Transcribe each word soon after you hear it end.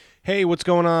Hey, what's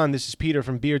going on? This is Peter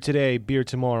from Beer Today, Beer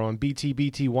Tomorrow, and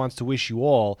BTBT wants to wish you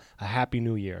all a Happy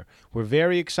New Year. We're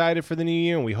very excited for the new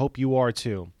year, and we hope you are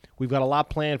too. We've got a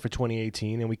lot planned for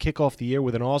 2018, and we kick off the year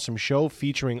with an awesome show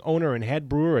featuring owner and head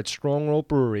brewer at Strong Rope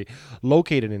Brewery,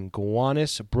 located in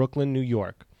Gowanus, Brooklyn, New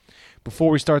York.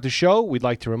 Before we start the show, we'd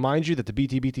like to remind you that the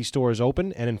BTBT store is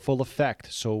open and in full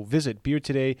effect, so visit Beer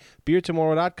Today,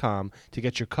 BeerTomorrow.com to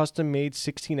get your custom-made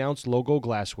 16-ounce logo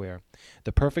glassware.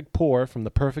 The perfect pour from the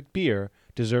perfect beer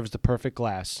deserves the perfect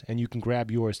glass, and you can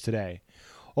grab yours today.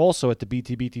 Also at the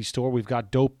BTBT store, we've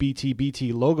got dope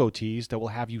BTBT logo tees that will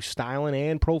have you styling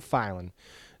and profiling.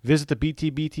 Visit the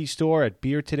BTBT store at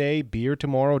BeerToday,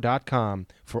 BeerTomorrow.com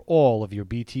for all of your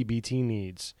BTBT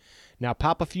needs. Now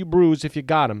pop a few brews if you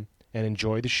got them, and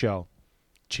enjoy the show.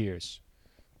 Cheers.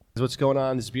 What's going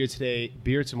on? This is Beer Today,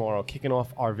 Beer Tomorrow, kicking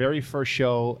off our very first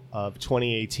show of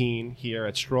 2018 here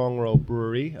at Strong Rope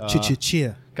Brewery.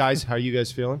 Cheer. Guys, how are you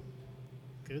guys feeling?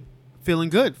 Good. Feeling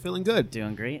good.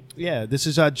 Doing great. Yeah, this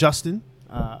is Justin.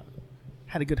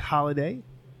 Had a good holiday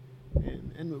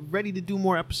and ready to do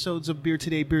more episodes of Beer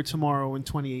Today, Beer Tomorrow in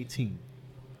 2018.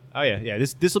 Oh, yeah.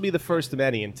 This will be the first of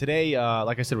many. And today,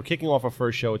 like I said, we're kicking off our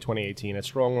first show of 2018 at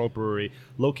Strong Rope Brewery,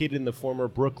 located in the former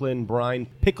Brooklyn Brine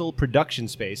Pickle production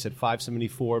space at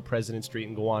 574 President Street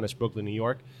in Gowanus, Brooklyn, New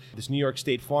York. This New York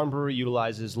State farm brewery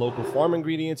utilizes local farm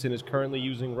ingredients and is currently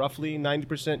using roughly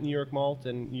 90% New York malt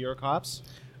and New York hops.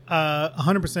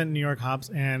 100% New York hops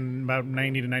and about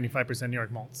 90 to 95% New York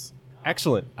malts.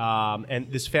 Excellent. And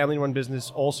this family-run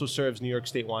business also serves New York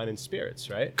State wine and spirits,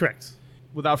 right? Correct.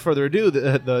 Without further ado,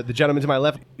 the gentleman to my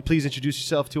left, please introduce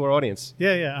yourself to our audience.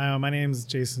 Yeah. My name is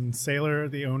Jason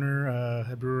Saylor, the owner,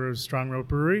 head brewer of Strong Rope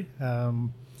Brewery.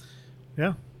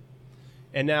 Yeah.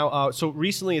 And now, so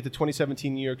recently at the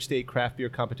 2017 New York State Craft Beer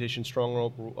Competition, Strong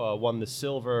Rope won the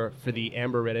silver for the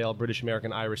Amber Red Ale British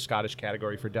American Irish Scottish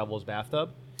category for Devil's Bathtub.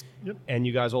 Yep. And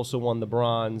you guys also won the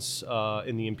bronze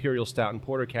in the Imperial Stout and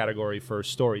Porter category for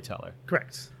Storyteller.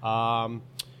 Correct. Can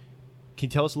you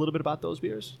tell us a little bit about those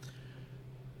beers?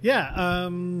 Yeah.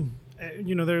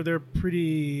 They're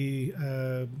pretty,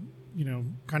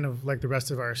 kind of like the rest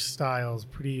of our styles,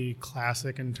 pretty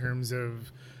classic in terms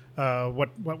of what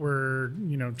we're,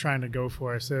 trying to go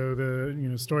for. So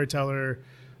the, Storyteller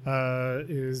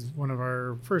is one of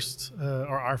our first,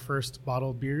 our first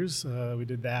bottled beers. We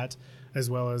did that as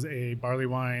well as a barley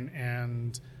wine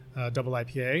and double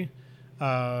IPA.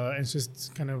 It's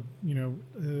just kind of,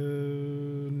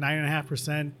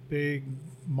 9.5% big,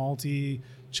 malty,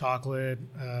 chocolate,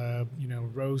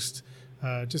 roast,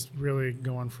 just really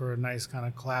going for a nice kind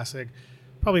of classic,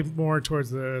 probably more towards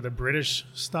the British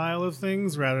style of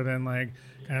things rather than like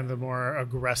kind of the more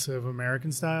aggressive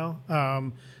American style.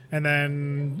 And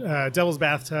then Devil's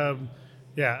Bathtub,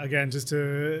 yeah, again, just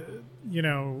a,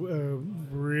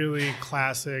 really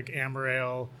classic amber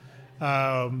ale,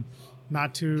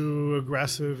 not too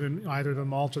aggressive in either the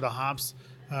malt or the hops,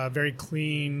 very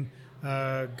clean,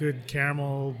 good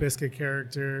caramel biscuit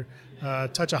character,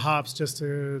 touch of hops just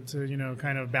to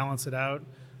kind of balance it out.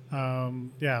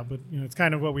 But it's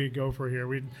kind of what we go for here.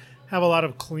 We have a lot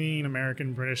of clean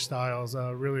American British styles,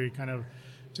 really kind of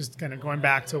just kind of going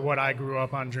back to what I grew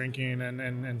up on drinking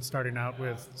and starting out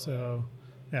with. So,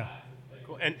 yeah.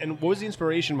 Cool. And what was the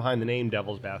inspiration behind the name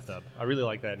Devil's Bathtub? I really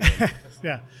like that name.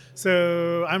 Yeah.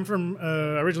 So I'm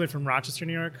originally from Rochester,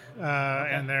 New York,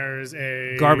 and there's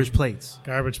a Garbage plates.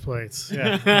 Garbage plates.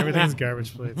 Yeah, everything's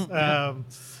garbage plates.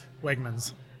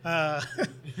 Wegmans.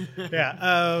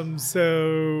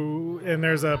 And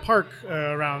there's a park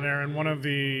around there, and one of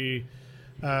the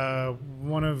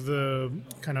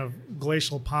kind of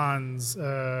glacial ponds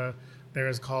there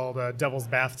is called Devil's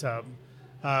Bathtub.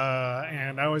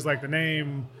 And I always liked the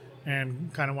name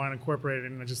and kind of wanted to incorporate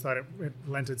it, and I just thought it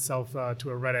lent itself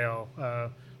to a red ale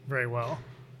very well.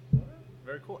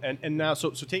 Very cool. And now,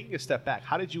 so taking a step back,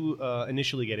 how did you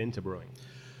initially get into brewing?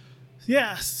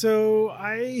 Yeah, so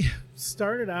I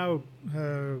started out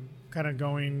kind of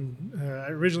going. I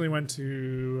originally went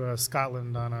to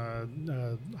Scotland on a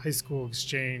high school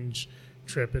exchange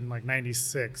trip in like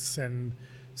 '96, and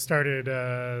started,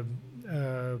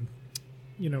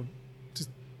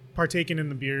 just partaking in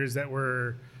the beers that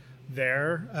were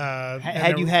there.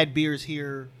 Had you had beers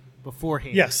here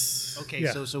beforehand? Yes. Okay.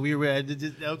 Yeah. So we were.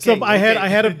 Okay. So I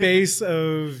had a base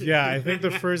of I think the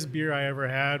first beer I ever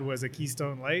had was a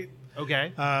Keystone Light.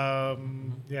 Okay.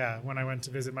 When I went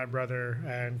to visit my brother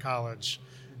in college,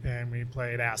 and we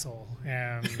played Asshole,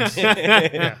 and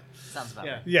Sounds about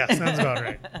right. Yeah, sounds about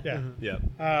right. Yeah. Yeah.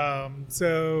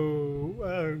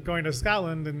 Going to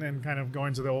Scotland and kind of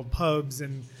going to the old pubs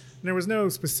and there was no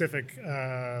specific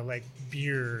like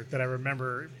beer that I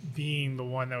remember being the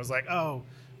one that was like, oh,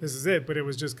 this is it. But it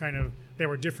was just kind of, they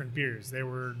were different beers. They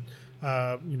were,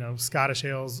 Scottish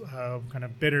ales, kind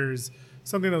of bitters,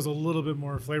 something that was a little bit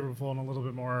more flavorful and a little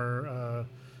bit more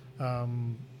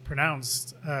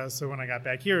pronounced. So when I got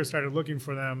back here, I started looking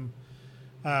for them.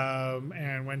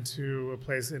 And went to a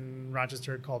place in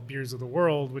Rochester called Beers of the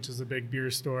World, which is a big beer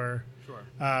store. Sure.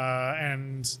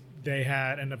 And they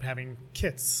ended up having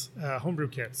kits, homebrew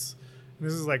kits. And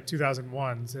this is like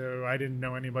 2001, so I didn't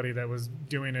know anybody that was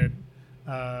doing it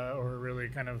or really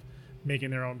kind of making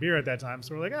their own beer at that time.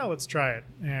 So we're like, oh, let's try it.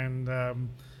 And I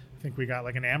think we got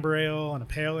like an amber ale and a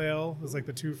pale ale. It was like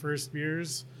the two first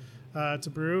beers to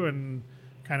brew, and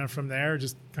kind of from there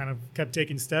just kind of kept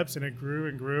taking steps, and it grew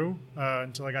and grew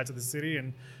until I got to the city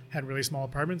and had really small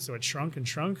apartments, so it shrunk and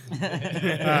shrunk.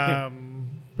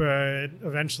 But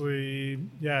eventually,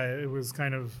 it was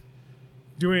kind of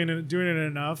doing it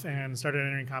enough, and started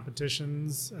entering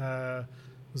competitions.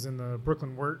 Was in the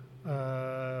Brooklyn Wort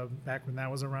back when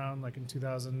that was around, like in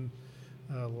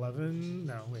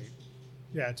 2011.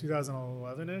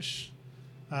 2011-ish.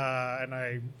 And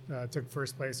I took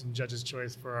first place in Judge's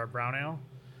Choice for our brown ale,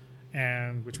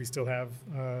 and which we still have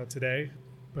today,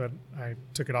 but I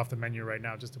took it off the menu right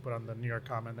now just to put on the New York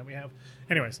Common that we have.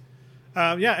 Anyways,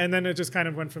 and then it just kind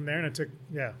of went from there, and it took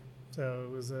so it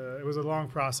was a long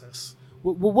process.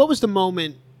 Well, what was the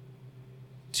moment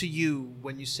to you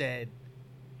when you said,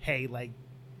 "Hey, like,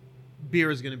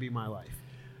 beer is going to be my life"?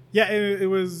 Yeah, it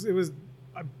was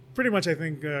pretty much, I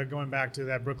think, going back to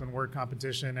that Brooklyn Wort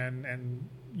competition, and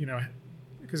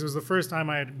because it was the first time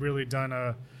I had really done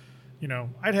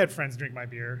I'd had friends drink my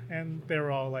beer, and they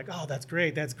were all like, "Oh, that's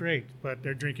great," but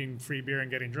they're drinking free beer and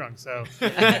getting drunk. So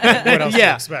what else do you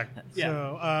expect? Yeah.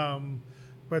 So,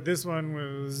 but this one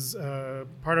was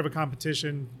part of a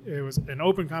competition. It was an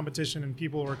open competition, and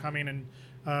people were coming and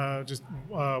just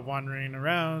wandering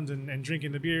around and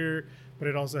drinking the beer. But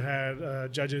it also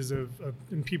had judges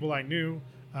and people I knew.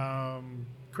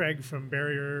 Craig from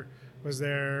Barrier was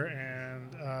there,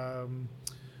 and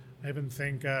I even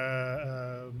think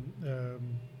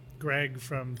Greg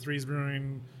from Threes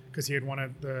Brewing, because he had won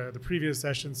at the previous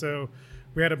session. So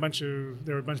we had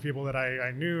there were a bunch of people that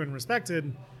I knew and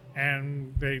respected,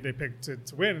 and they picked to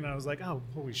win, and I was like, oh,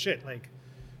 holy shit, like,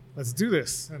 let's do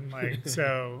this. And like,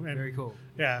 so, and Very cool.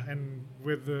 Yeah. And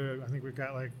with I think we've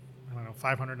got like, I don't know,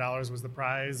 $500 was the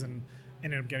prize, and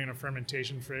ended up getting a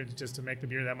fermentation fridge just to make the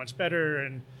beer that much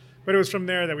better. But it was from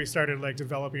there that we started like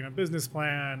developing a business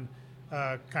plan,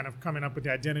 kind of coming up with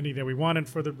the identity that we wanted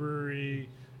for the brewery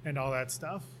and all that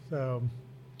stuff. So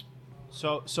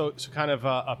kind of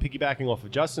piggybacking off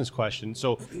of Justin's question.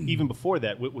 So even before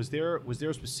that, was there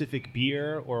a specific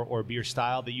beer or beer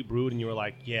style that you brewed and you were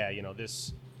like, yeah,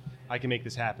 this, I can make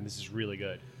this happen. This is really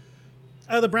good.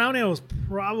 The brown ale was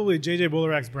probably J.J.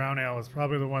 Bullerak's brown ale was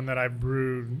probably the one that I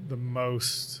brewed the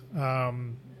most.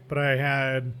 But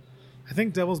I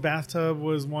think Devil's Bathtub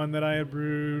was one that I had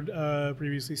brewed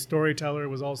previously. Storyteller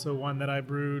was also one that I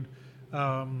brewed.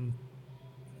 So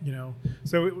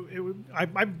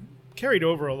I carried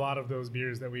over a lot of those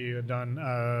beers that we had done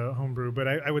homebrew, but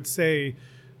I would say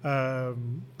the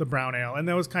brown ale, and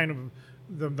that was kind of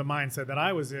the mindset that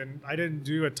I was in. I didn't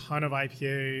do a ton of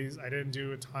IPAs. I didn't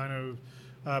do a ton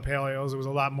of pale ales. It was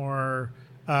a lot more,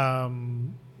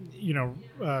 kind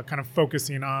of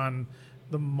focusing on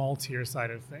the maltier side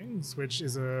of things, which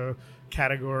is a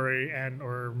category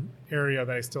or area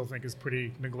that I still think is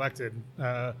pretty neglected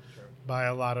by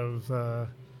a lot of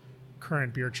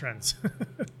current beer trends.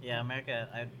 Yeah, America.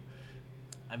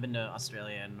 I've been to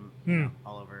Australia and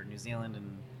all over New Zealand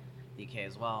and the UK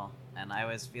as well, and I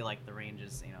always feel like the range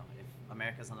is, if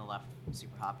America's on the left,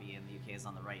 super hoppy, and the UK is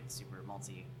on the right, super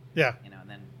malty. Yeah. And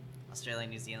then Australia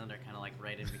and New Zealand are kind of like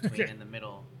right in between, in the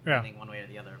middle, Yeah. leaning one way or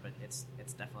the other. But it's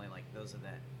definitely like those are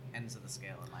the ends of the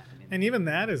scale, in my opinion. And even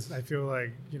that is, I feel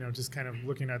like, just kind of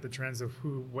looking at the trends of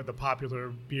what the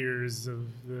popular beers of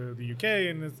the UK,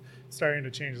 and it's starting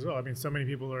to change as well. I mean, so many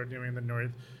people are doing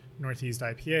the Northeast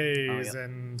IPAs,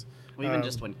 and even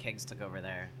just when kegs took over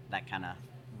there, that kind of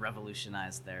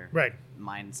revolutionized their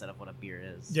mindset of what a beer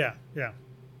is. Yeah, yeah.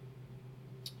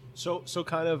 So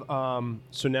kind of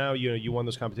so now you won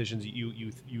those competitions.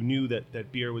 You knew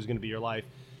that beer was going to be your life.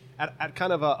 At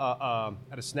kind of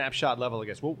at a snapshot level, I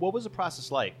guess. What was the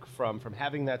process like from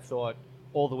having that thought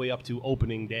all the way up to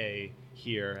opening day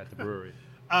here at the brewery?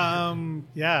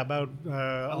 About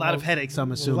a lot of headaches,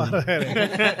 I'm assuming. A lot of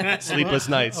headaches. Sleepless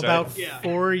nights. About right?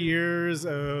 4 years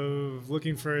of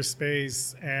looking for a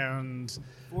space, and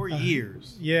 4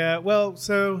 years. Yeah, well,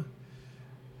 so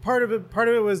Part of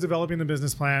it was developing the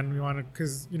business plan. We wanted,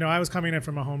 because I was coming in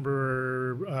from a home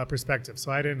brewer perspective,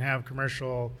 so I didn't have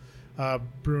commercial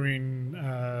brewing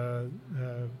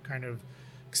kind of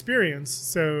experience.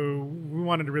 So we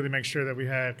wanted to really make sure that we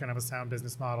had kind of a sound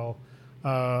business model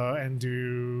and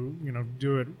do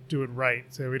it right.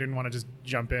 So we didn't want to just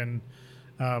jump in.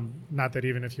 Not that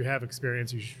even if you have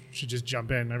experience, you should just jump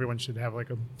in. Everyone should have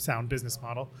like a sound business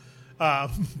model.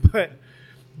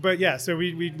 But yeah, so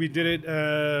we did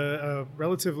it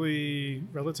relatively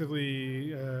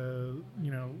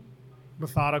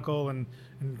methodical and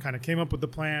kind of came up with the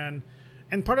plan.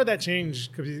 And part of that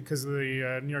changed because of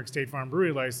the New York State Farm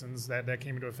Brewery license that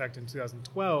came into effect in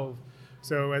 2012.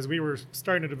 So as we were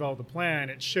starting to develop the plan,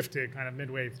 it shifted kind of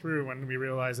midway through when we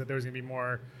realized that there was going to be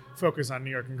more focus on New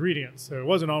York ingredients. So it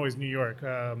wasn't always New York.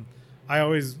 I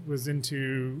always was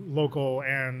into local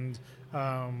and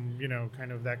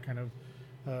kind of that kind of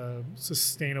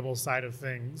sustainable side of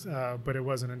things, but it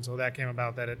wasn't until that came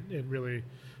about that it really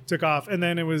took off. And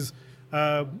then it was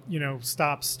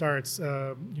stops, starts,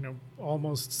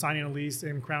 almost signing a lease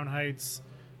in Crown Heights,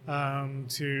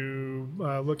 to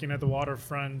looking at the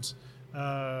waterfront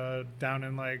down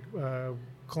in like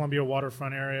Columbia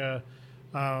waterfront area,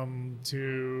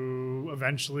 to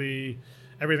eventually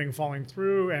everything falling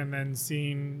through, and then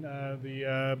seeing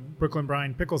the Brooklyn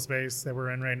Brine pickle space that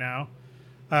we're in right now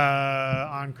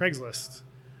on Craigslist.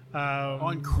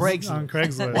 On Craigslist. On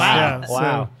Craigslist. Wow. Yeah.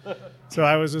 Wow. So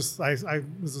I was just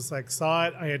like saw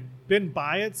it. I had been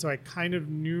by it, so I kind of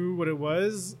knew what it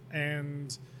was,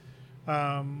 and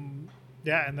and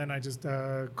then I just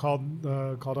called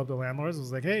up the landlords. I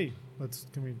was like, hey,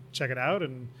 can we check it out?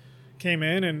 And came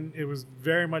in, and it was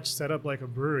very much set up like a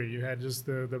brewery. You had just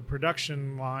the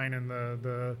production line and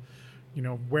the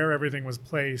where everything was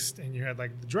placed, and you had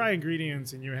like the dry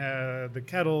ingredients, and you had the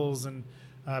kettles, and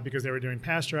because they were doing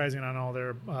pasteurizing on all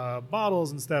their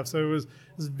bottles and stuff. So it was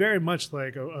very much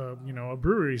like a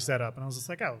brewery setup. And I was just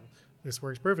like, oh, this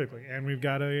works perfectly. And we've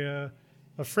got a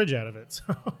fridge out of it.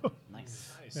 So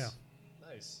Nice. yeah.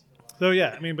 Nice. So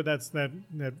yeah, I mean, but that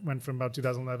went from about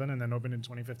 2011 and then opened in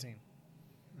 2015.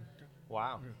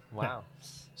 Wow. Wow.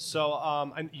 So,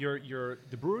 and your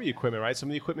the brewery equipment, right? Some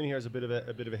of the equipment here has a bit of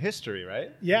a history,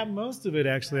 right? Yeah, most of it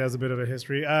actually has a bit of a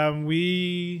history.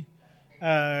 We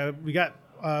got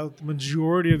the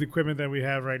majority of the equipment that we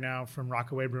have right now from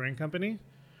Rockaway Brewing Company.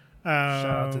 Shout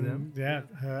out to them. Yeah,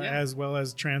 Yeah. as well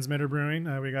as Transmitter Brewing.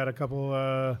 We got a couple.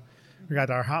 We got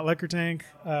our hot liquor tank,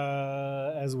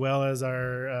 as well as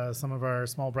our some of our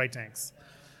small bright tanks,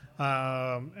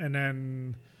 and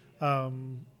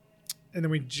then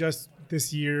we just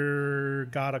this year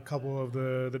got a couple of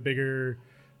the bigger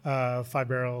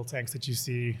 5-barrel tanks that you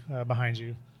see behind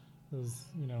you. Those,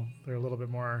 they're a little bit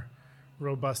more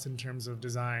robust in terms of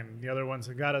design. The other ones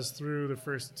have got us through the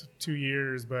first 2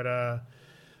 years, but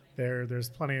there's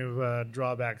plenty of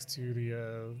drawbacks to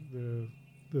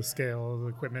the scale of the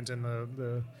equipment and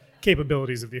the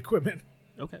capabilities of the equipment.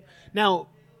 Okay. Now,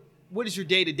 what is your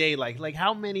day to day like? Like,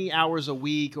 how many hours a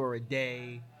week or a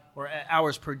day or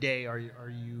hours per day are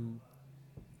you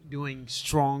doing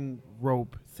strong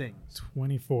rope things?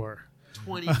 24.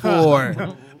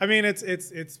 24. I mean,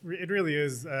 it really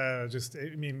is just.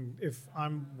 I mean, if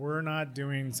we're not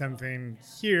doing something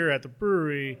here at the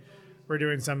brewery, we're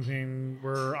doing something.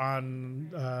 We're on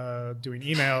doing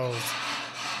emails.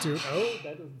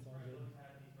 That doesn't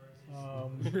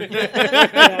sound good.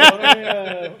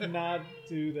 Let me not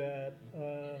do that.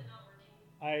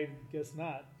 I guess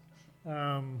not.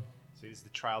 So these are the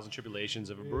trials and tribulations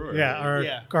of a brewer.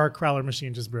 Yeah, our crowler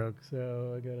machine just broke,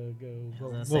 so I gotta go. was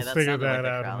We'll gonna say, that figure sounded like that a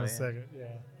out in crowler, a yeah. second.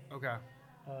 Yeah. Okay.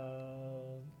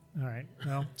 All right.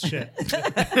 Well, shit.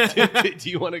 Do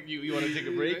you want to take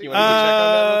a break? You want to go check on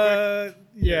that real quick?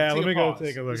 Yeah. Take Let a me go pause.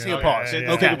 take a look. Let's at take a it. pause. Yeah, We'll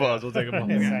yeah, take a yeah. pause. We'll take a pause.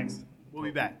 Thanks. We'll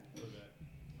be back.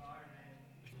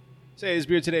 So it's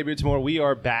Beer Today, Beer Tomorrow. We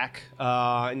are back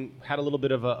and had a little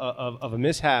bit of a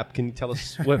mishap. Can you tell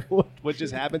us what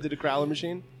just happened to the crowler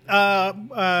machine?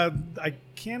 I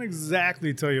can't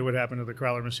exactly tell you what happened to the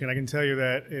crowler machine. I can tell you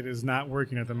that it is not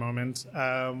working at the moment.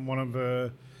 One of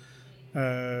the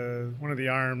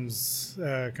arms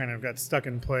kind of got stuck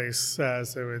in place, so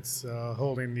it's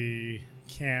holding the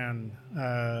can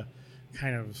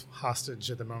kind of hostage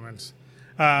at the moment.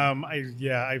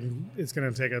 It's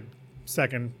going to take a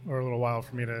second or a little while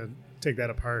for me to take that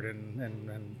apart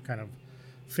and kind of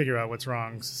figure out what's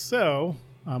wrong. So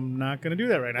I'm not going to do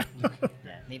that right now.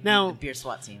 Yeah, need Now- the beer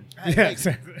SWAT team. Yeah,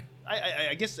 exactly.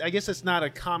 I guess it's not a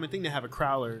common thing to have a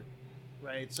crowler,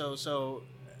 right? So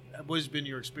what has been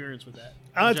your experience with that?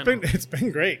 in general? It's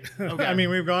been great. Okay. I mean,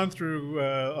 we've gone through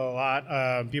a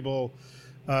lot. People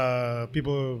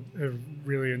People have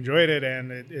really enjoyed it,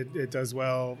 and it does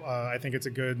well. I think it's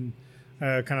a good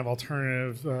kind of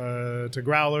alternative to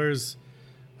growlers.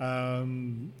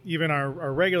 Even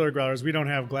our regular growlers, we don't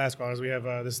have glass growlers. We have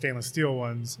the stainless steel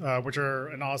ones, which are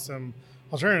an awesome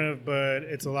alternative, but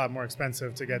it's a lot more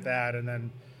expensive to get that. And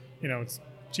then, it's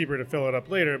cheaper to fill it up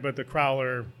later. But the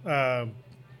Crowler,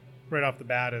 right off the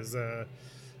bat, is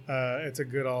it's a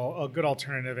good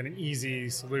alternative and an easy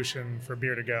solution for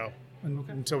beer to go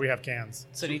until we have cans.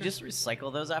 So do you just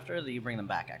recycle those after, or do you bring them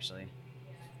back, actually?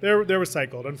 They're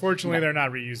recycled. Unfortunately, Okay. they're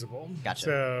not reusable. Gotcha.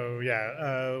 So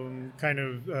yeah, kind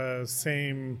of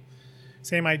same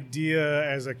idea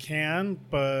as a can,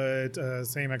 but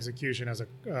same execution as a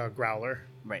growler.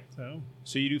 Right.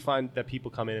 So you do find that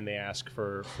people come in and they ask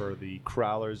for the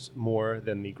crowlers more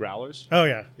than the growlers? Oh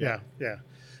yeah.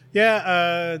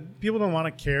 People don't want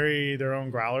to carry their own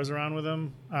growlers around with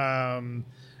them,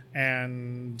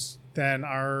 and then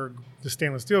the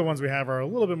stainless steel ones we have are a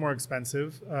little bit more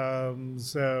expensive.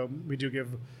 So we do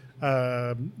give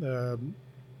a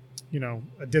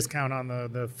discount on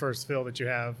the first fill that you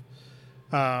have.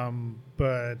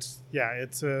 But yeah,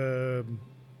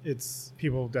 it's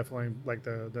people definitely like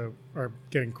are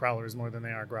getting crowlers more than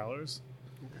they are growlers.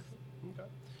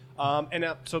 And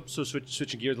now, so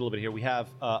switching gears a little bit here, we have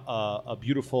a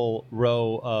beautiful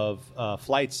row of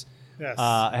flights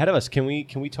ahead of us. Can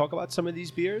we talk about some of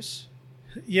these beers?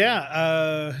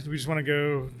 Yeah. Do we just want to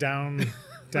go down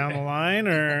the line,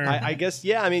 or I guess,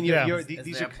 yeah. I mean, Is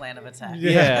these there are a plan of attack?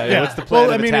 Yeah. What's the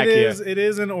plan of attack here? It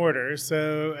is in order.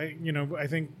 So, I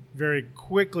think very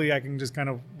quickly I can just kind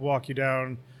of walk you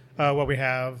down what we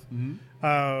have.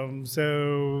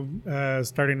 So,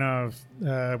 starting off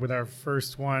with our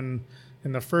first one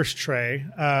in the first tray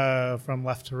from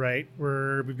left to right,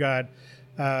 we've got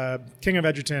King of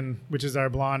Edgerton, which is our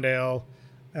blonde ale.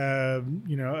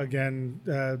 Again,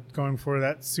 going for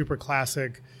that super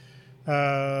classic,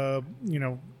 blonde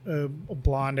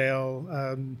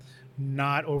ale,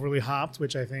 not overly hopped,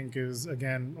 which I think is,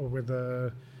 again, with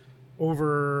the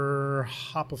over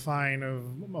hoppifying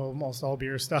of almost all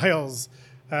beer styles.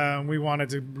 We wanted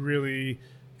to really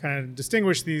kind of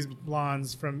distinguish these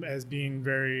blondes from as being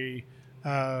very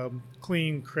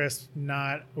clean, crisp,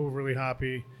 not overly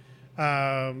hoppy.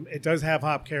 It does have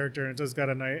hop character, and it does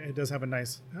have a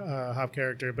nice hop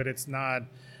character, but it's not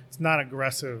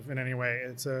aggressive in any way.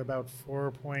 It's about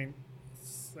 4.6,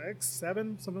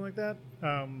 7, something like that.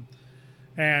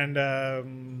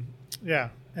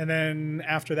 And then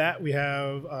after that we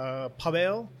have Pub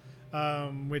Ale,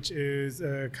 which is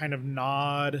a kind of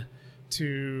nod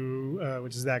to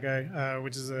which is that guy,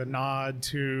 which is a nod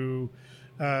to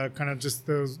kind of just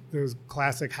those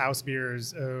classic house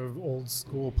beers of old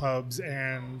school pubs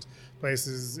and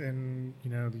places in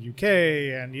the UK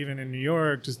and even in New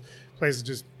York, just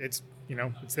places it's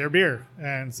their beer,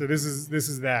 and so this is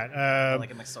that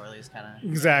Like a McSorley's kind of.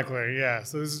 exactly, yeah.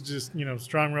 So this is just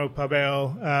strong road pub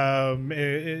ale.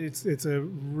 It's a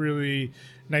really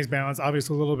nice balance.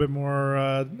 Obviously a little bit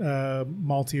more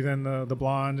malty than the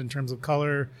blonde in terms of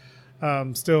color.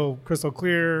 Still crystal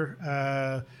clear.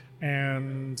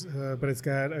 But it's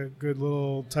got a good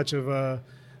little touch of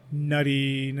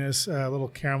nuttiness, a little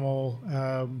caramel,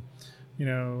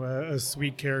 a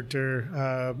sweet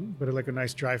character, but like a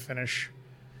nice dry finish.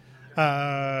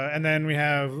 And then we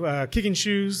have Kicking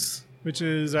Shoes, which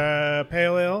is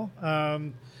pale ale.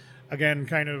 Again,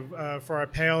 kind of for our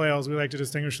pale ales, we like to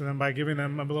distinguish them by giving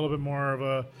them a little bit more of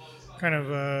a kind of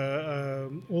a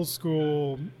old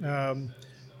school,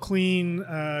 clean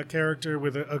character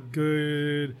with a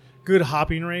good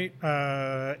hopping rate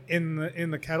in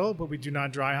the kettle, but we do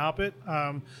not dry hop it,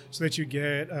 so that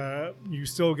you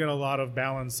still get a lot of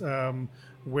balance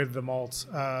with the malt.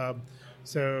 And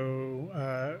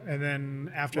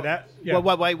then after that,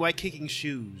 Why Kicking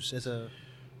Shoes as a?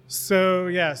 So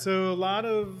a lot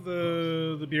of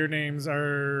the beer names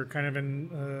are kind of in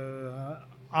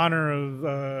honor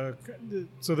of.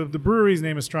 So the brewery's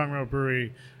name is Strong Rope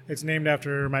Brewery. It's named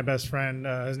after my best friend.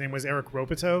 His name was Eric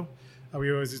Ropito.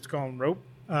 We always used to call him Rope.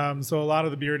 So a lot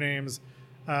of the beer names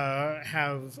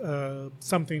have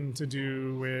something to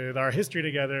do with our history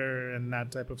together and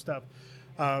that type of stuff.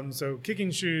 So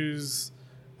Kicking Shoes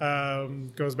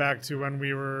goes back to when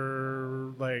we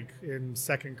were like in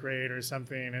second grade or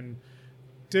something and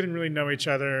didn't really know each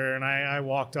other. And I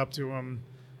walked up to him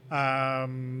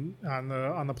on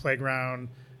the playground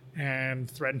and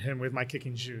threatened him with my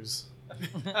kicking shoes.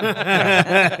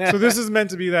 So this is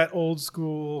meant to be that old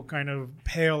school kind of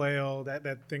pale ale,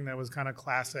 that thing that was kind of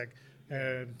classic.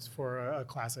 and for a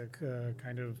classic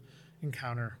kind of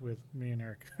encounter with me and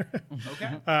Eric.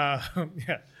 Okay. Yeah.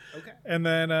 Okay. And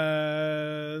then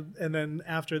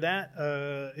after that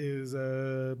is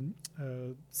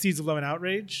Seeds of Love and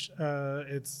Outrage.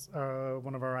 It's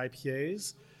one of our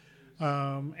IPAs,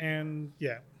 and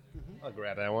yeah, I'll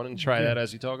grab that one and try that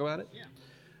as you talk about it. Yeah.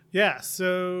 yeah.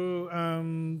 So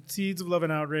Seeds of Love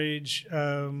and Outrage,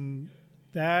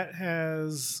 that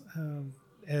has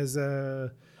as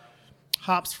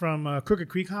hops from Crooked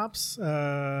Creek hops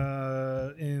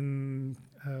in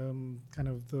kind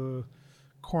of the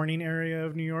Corning area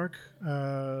of New York,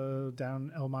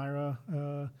 down Elmira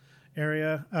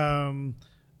area.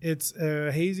 It's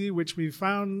hazy, which we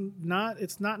found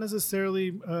it's not necessarily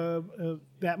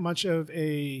that much of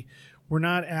a. We're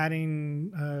not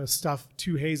adding stuff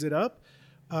to haze it up.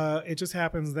 It just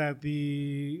happens that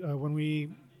when we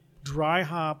dry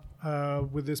hop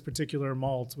with this particular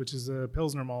malt, which is a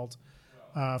Pilsner malt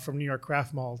from New York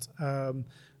Craft Malt,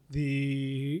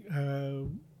 the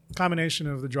combination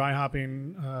of the dry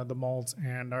hopping, the malt,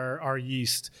 and our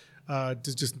yeast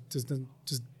just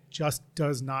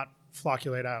does not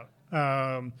flocculate out.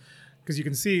 Because you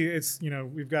can see it's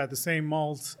we've got the same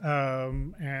malt,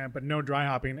 but no dry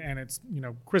hopping, and it's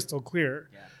crystal clear.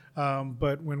 Yeah.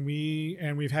 But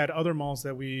we've had other malts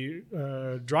that we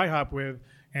dry hop with,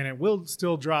 and it will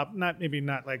still drop. Maybe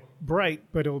not like bright,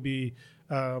 but it'll be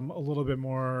a little bit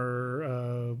more,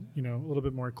 a little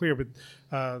bit more clear. But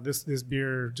this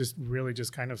beer just really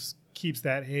just kind of keeps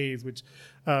that haze, which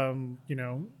kind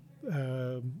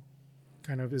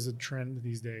of is a trend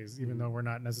these days. Even though we're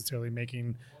not necessarily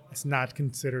making, it's not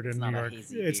considered in New York.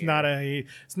 It's not a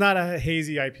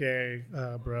hazy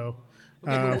IPA, bro.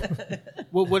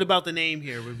 What about the name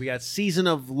here? We got Season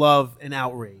of Love and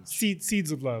Outrage.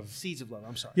 Seeds of Love. Seeds of Love.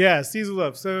 I'm sorry. Yeah, Seeds of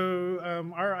Love. So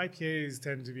our IPAs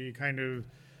tend to be kind of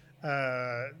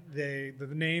the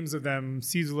names of them: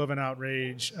 Seeds of Love and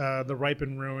Outrage, The Ripe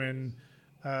and Ruin,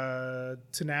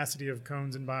 Tenacity of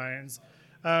Cones and Vines.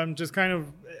 Just kind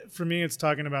of, for me, it's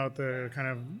talking about the kind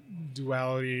of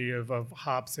duality of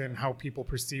hops and how people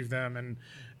perceive them,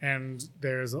 and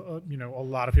there's a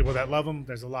lot of people that love them.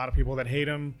 There's a lot of people that hate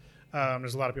them.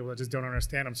 There's a lot of people that just don't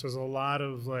understand them. So there's a lot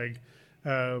of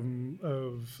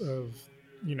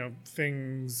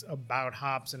things about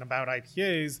hops and about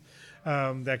IPAs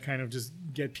that kind of just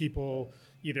get people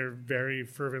either very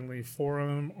fervently for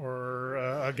them or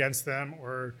against them,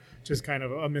 or just kind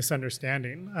of a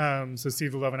misunderstanding. So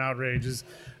Seeds of Love and Outrage is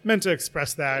meant to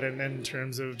express that, and in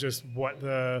terms of just what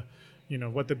the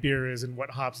beer is and what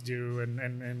hops do, and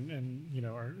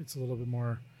it's a little bit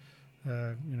more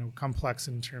complex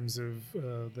in terms of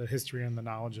the history and the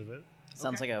knowledge of it.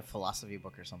 Sounds like a philosophy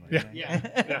book or something. Yeah.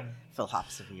 Right? Yeah.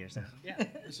 Philosophy or something. Yeah.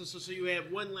 So you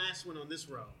have one last one on this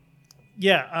row.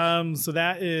 Yeah, so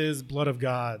that is Blood of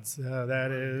Gods.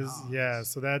 That is, yeah.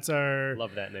 So that's our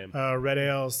Love that name. red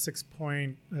ale,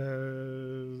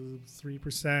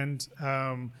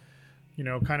 6.3%.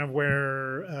 Kind of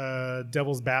where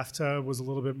Devil's Bathtub was a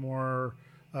little bit more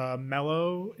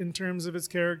mellow in terms of its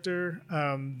character.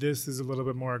 This is a little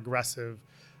bit more aggressive.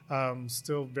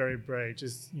 Still very bright.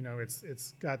 Just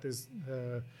it's got this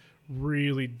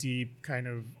really deep kind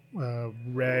of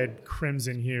red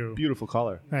crimson hue. Beautiful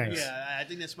color. Thanks. Yeah, I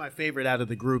think that's my favorite out of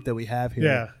the group that we have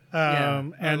here. Yeah.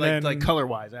 And like color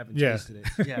wise, I haven't tasted it.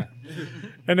 Yeah.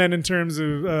 And then in terms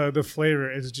of the flavor,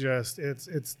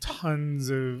 it's tons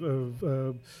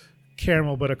of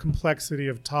caramel, but a complexity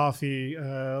of toffee,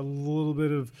 a little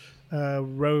bit of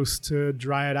roast to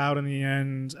dry it out in the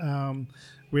end,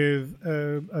 with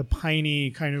a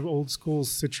piney kind of old school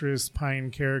citrus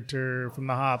pine character from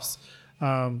the hops.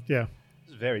 Yeah.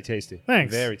 It's very tasty.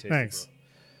 Thanks. Very tasty. Thanks.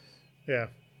 Yeah.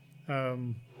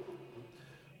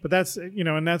 But that's,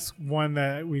 and that's one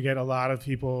that we get a lot of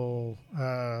people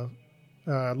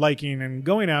liking and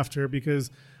going after,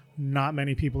 because not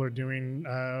many people are doing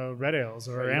red ales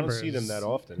or You don't ambers. see them that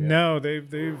often. Yeah. No,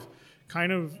 they've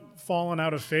kind of fallen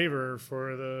out of favor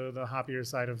for the hoppier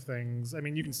side of things. I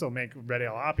mean, you can still make red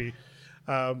ale hoppy,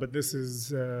 but this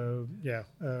is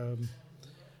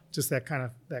just that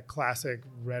classic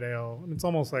red ale, and it's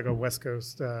almost like a West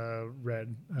Coast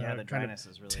red. Yeah, the kind dryness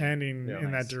of is really tending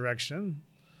in nice. that direction.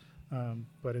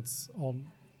 But it's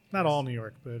not all New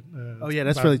York, but Oh yeah,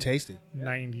 that's really tasty.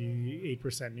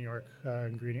 98% New York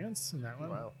ingredients in that one.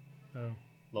 Wow. So,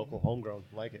 Local, homegrown.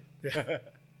 Like it. yeah.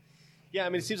 Yeah, I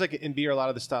mean, it seems like in beer, a lot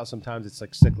of the styles, sometimes it's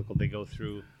like cyclical. They go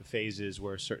through the phases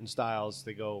where certain styles,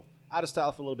 they go out of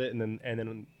style for a little bit, and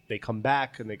then they come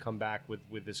back, and they come back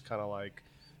with this kind of like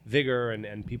vigor,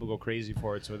 and people go crazy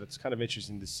for it. So it's kind of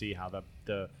interesting to see how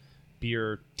the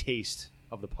beer taste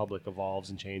of the public evolves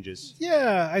and changes.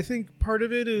 Yeah, I think part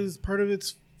of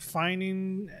it's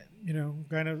finding,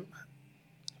 kind of.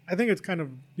 I think it's kind of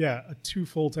a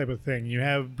twofold type of thing. You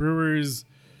have brewers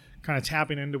kind of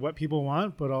tapping into what people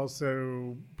want, but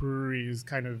also breweries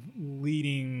kind of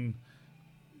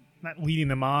not leading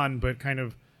them on, but kind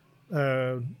of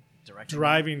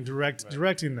directing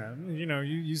them.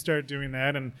 You start doing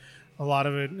that, and a lot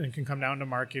of it can come down to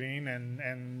marketing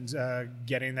and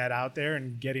getting that out there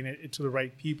and getting it to the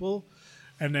right people.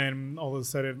 And then all of a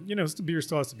sudden, the beer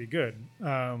still has to be good.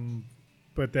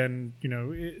 But then,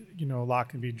 a lot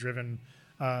can be driven,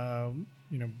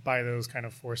 by those kind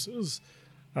of forces.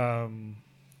 And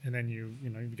then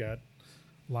you've got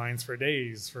lines for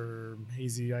days for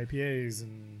hazy IPAs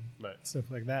and stuff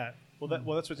like that. Well,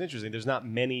 that's what's interesting. There's not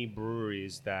many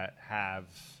breweries that have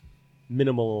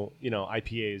minimal,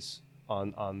 IPAs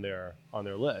on their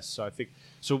list. So I think.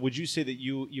 So would you say that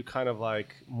you kind of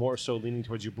like more so leaning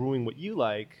towards you're brewing what you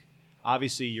like?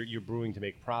 Obviously, you're brewing to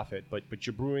make a profit, but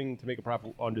you're brewing to make a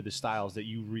profit under the styles that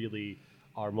you really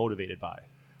are motivated by.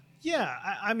 Yeah,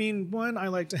 I mean, one, I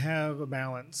like to have a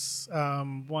balance.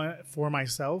 One for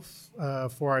myself,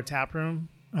 for our tap room,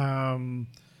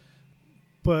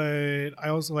 but I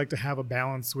also like to have a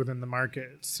balance within the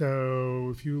market. So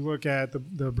if you look at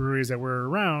the breweries that we're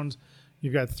around,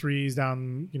 you've got Threes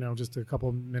down, just a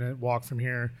couple minute walk from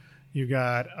here. You've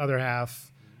got Other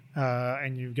Half,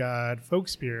 and you've got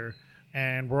Folksbier.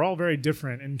 And we're all very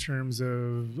different in terms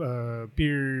of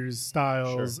beers,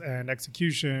 styles, and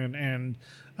execution, and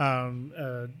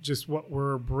just what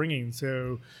we're bringing.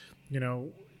 So,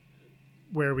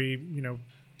 where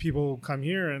people come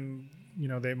here and,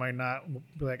 they might not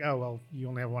be like, oh, well, you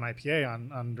only have one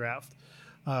IPA on draft.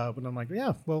 But I'm like,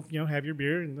 yeah, well, have your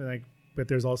beer. And like, but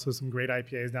there's also some great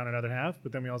IPAs down at Other Half.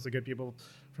 But then we also get people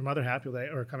from Other Half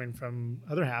or coming from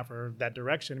Other Half or that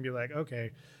direction and be like,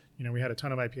 okay, we had a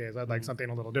ton of IPAs. I'd like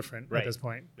something a little different at this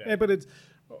point. Yeah. But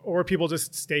or people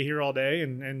just stay here all day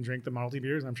and drink the malty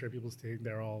beers. I'm sure people stay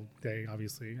there all day,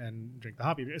 obviously, and drink the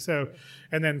hoppy beer. So,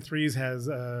 and then Threes has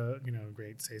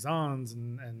great saisons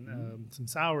and some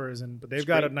sours, but they've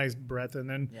got a nice breadth. And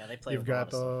then you've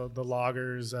got the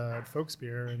lagers at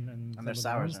Folksbier and their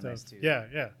sours are nice too.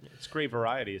 Yeah. It's great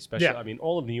variety, especially. I mean,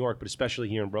 all of New York, but especially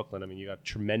here in Brooklyn. I mean, you got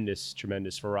tremendous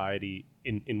variety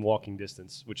in walking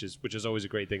distance, which is always a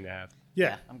great thing to have.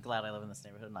 Yeah. I'm glad I live in this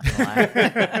neighborhood. Not gonna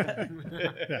lie.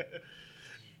 Yeah.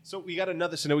 So we got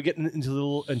another. So now we get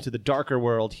into the darker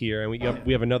world here, and we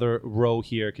have another row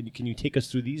here. Can you take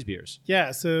us through these beers?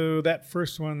 Yeah. So that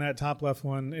first one, that top left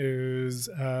one, is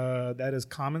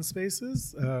Common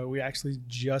Spaces. We actually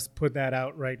just put that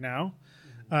out right now.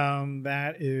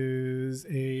 That is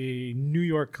a New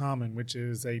York Common, which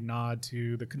is a nod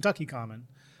to the Kentucky Common.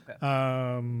 Okay.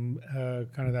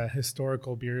 Kind of that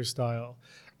historical beer style.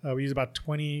 We use about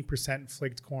 20%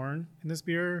 flaked corn in this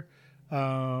beer.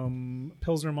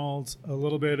 Pilsner malt, a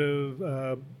little bit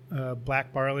of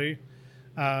black barley,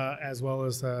 as well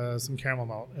as some caramel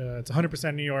malt. It's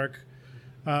 100% New York,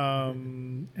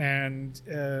 and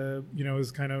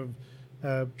is kind of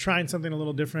trying something a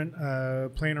little different,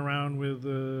 playing around with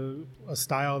a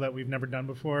style that we've never done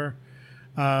before,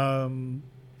 and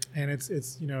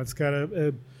it's got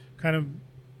a kind of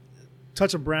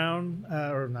touch of brown,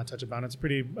 or not touch of brown. It's a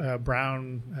pretty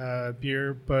brown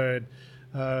beer, but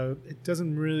it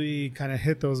doesn't really kind of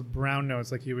hit those brown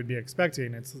notes like you would be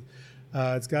expecting. It's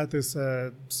got this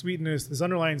sweetness, this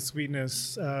underlying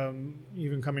sweetness,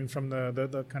 even coming from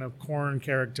the kind of corn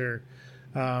character.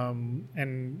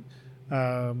 And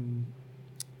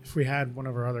if we had one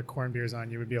of our other corn beers on,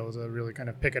 you would be able to really kind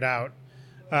of pick it out.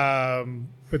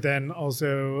 But then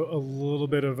also a little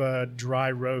bit of a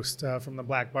dry roast from the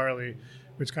black barley,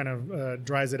 which kind of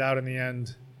dries it out in the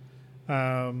end.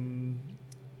 So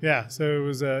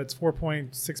it's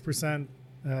 4.6%.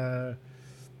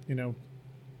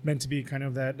 Meant to be kind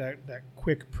of that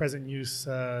quick present use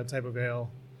type of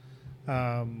ale.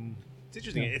 It's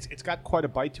interesting. Yeah. It's got quite a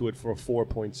bite to it for a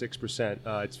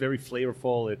 4.6%. It's very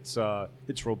flavorful.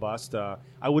 It's robust. I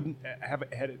wouldn't have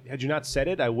had you not said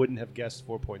it, I wouldn't have guessed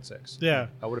 4.6. Yeah,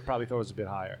 I would have probably thought it was a bit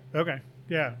higher. Okay.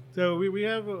 Yeah. So we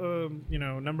have a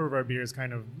number of our beers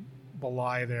kind of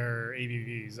belie their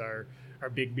ABVs. Our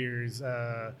big beers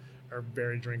are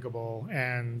very drinkable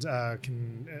and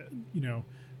can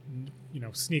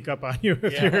sneak up on you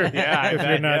if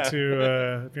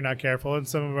you're not careful. And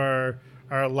some of our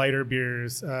lighter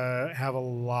beers have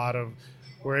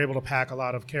we're able to pack a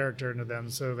lot of character into them,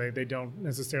 so they don't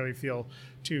necessarily feel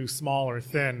too small or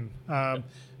thin.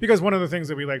 Because one of the things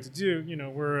that we like to do,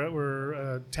 we're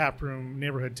a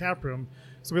neighborhood tap room.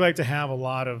 So we like to have a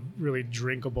lot of really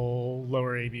drinkable,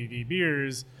 lower ABV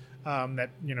beers that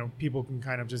people can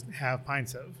kind of just have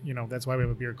pints of. That's why we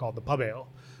have a beer called the Pub Ale.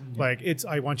 Like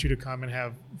I want you to come and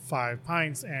have 5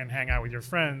 pints and hang out with your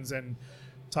friends and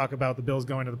talk about the Bills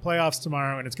going to the playoffs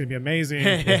tomorrow, and it's going to be amazing.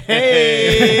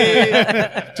 Hey.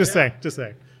 Just say.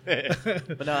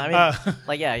 But no, I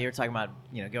mean, you were talking about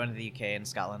going to the UK and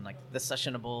Scotland, like the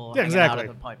sessionable Yeah, hanging exactly. out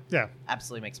at the point. Yeah.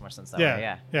 Absolutely makes more sense that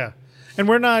way. Yeah. And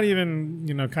we're not even,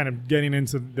 kind of getting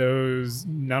into those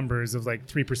numbers of like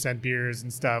 3% beers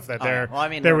and stuff that they're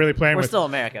really playing we're with. We're still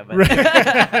America, but We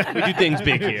do things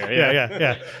big here.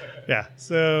 Yeah.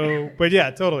 So, but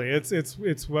yeah, totally.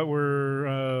 It's what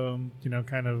we're,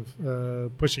 kind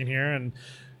of pushing here. And,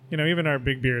 even our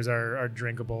big beers are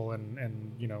drinkable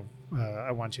and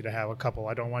I want you to have a couple.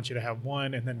 I don't want you to have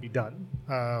one and then be done.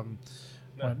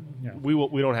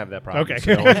 We don't have that problem. Okay.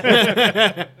 So.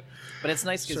 But it's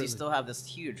nice because you still have this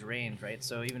huge range, right?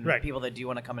 So even people that do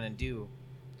want to come in and do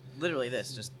literally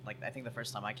this, just like I think the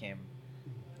first time I came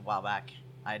a while back,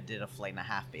 I did a flight and a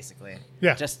half basically.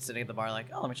 Yeah. Just sitting at the bar like,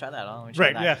 oh, let me try that. Oh, let me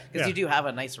try that. Yeah. Because you do have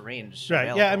a nice range. Right.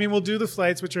 Available. Yeah. I mean, we'll do the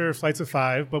flights, which are flights of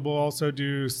 5, but we'll also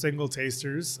do single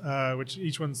tasters, which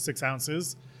each one's 6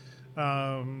 ounces.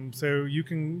 So you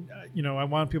can, I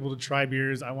want people to try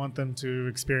beers. I want them to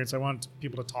experience. I want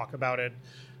people to talk about it.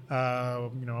 I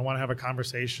want to have a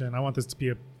conversation. I want this to be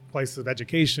a place of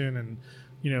education and,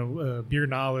 beer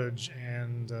knowledge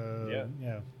and,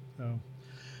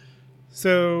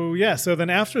 So then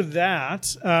after that,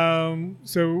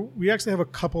 so we actually have a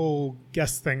couple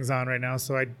guest things on right now.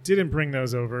 So I didn't bring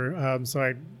those over. So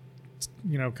I,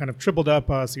 kind of tripled up.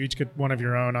 So you each get one of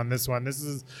your own on this one. This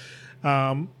is,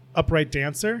 Upright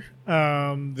Dancer.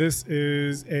 This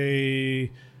is a,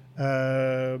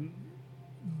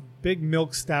 big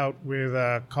milk stout with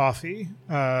coffee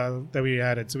that we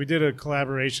added. So we did a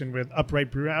collaboration with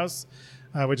Upright Brewhouse,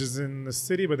 which is in the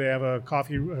city, but they have a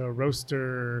coffee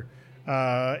roaster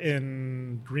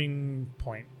in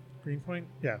Greenpoint. Greenpoint?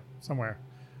 Yeah, somewhere.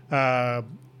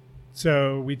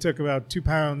 So we took about 2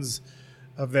 pounds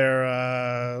of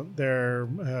their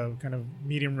kind of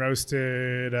medium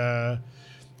roasted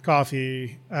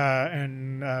coffee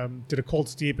and did a cold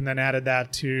steep and then added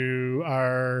that to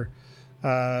our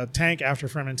tank after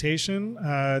fermentation,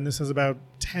 and this has about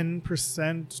 10%,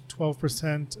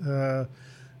 12%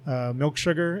 milk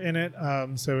sugar in it. So it I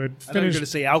thought you were finished. going to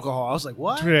say alcohol. I was like,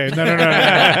 what? No.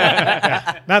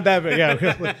 Yeah, not that, but yeah,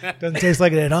 doesn't taste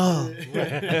like it at all.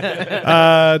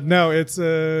 No, it's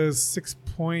a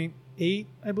 6.8,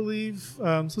 I believe.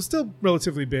 So still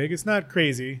relatively big. It's not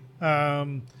crazy.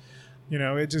 There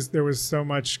was so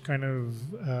much kind of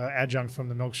adjunct from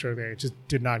the milk sugar there. It just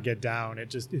did not get down.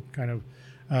 It kind of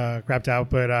crapped out.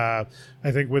 But I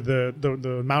think with the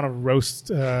amount of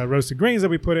roasted grains that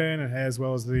we put in, as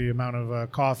well as the amount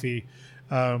of coffee,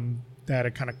 that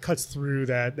it kind of cuts through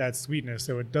that sweetness,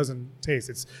 so it doesn't taste.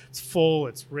 It's full.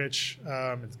 It's rich.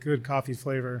 It's good coffee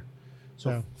flavor.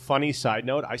 So funny side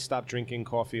note: I stopped drinking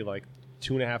coffee like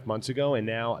 2.5 months ago, and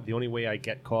now the only way I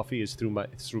get coffee is through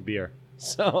beer.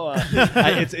 So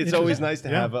it's always nice to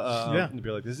have a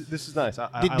beer like this. This is nice.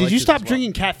 I Did like you this stop as well.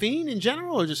 drinking caffeine in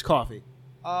general or just coffee?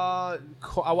 I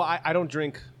don't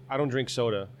drink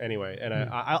soda anyway, and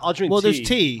I'll drink. Well, tea. there's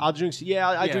tea. I'll drink. Yeah,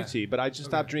 I drink tea, but I just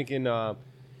stopped drinking. And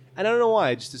I don't know why.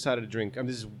 I just decided to drink. I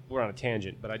mean, we're on a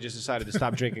tangent, but I just decided to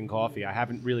stop drinking coffee. I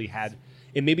haven't really had.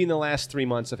 And maybe in the last 3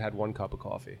 months, I've had 1 cup of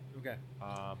coffee. Okay.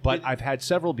 But I've had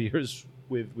several beers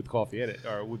with coffee in it.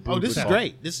 Or with This is coffee.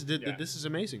 great. This is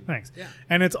amazing. Thanks. Yeah.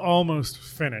 And it's almost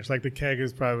finished. Like the keg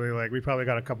is probably we probably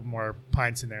got a couple more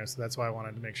pints in there, so that's why I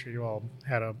wanted to make sure you all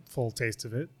had a full taste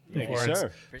of it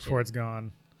before it's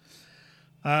gone.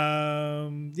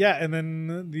 And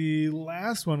then the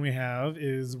last one we have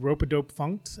is Rope-A-Dope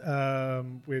Funked,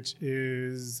 which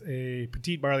is a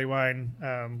petite barley wine,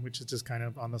 which is just kind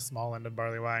of on the small end of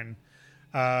barley wine,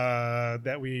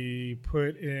 that we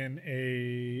put in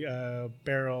a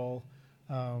barrel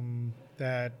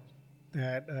that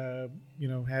had a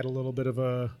little bit of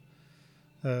a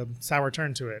sour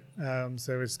turn to it.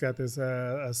 So it's got this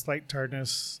a slight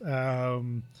tartness.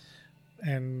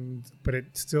 But it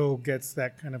still gets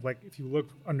that kind of if you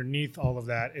look underneath all of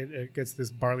that, it gets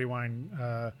this barley wine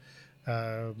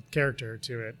character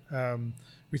to it.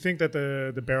 We think that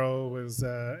the barrel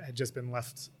had just been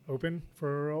left open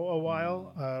for a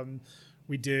while.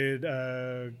 We did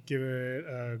give it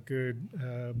a good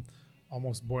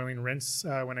almost boiling rinse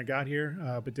when it got here,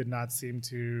 but did not seem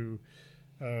to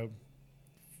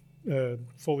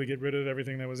fully get rid of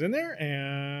everything that was in there.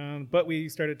 But we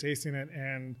started tasting it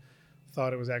and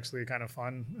thought it was actually kind of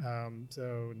fun.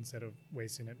 So instead of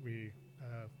wasting it, we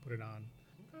put it on.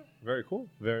 Very cool.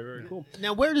 Very, very cool.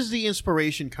 Now, where does the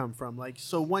inspiration come from? Like,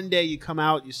 so one day you come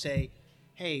out, you say,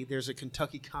 "Hey, there's a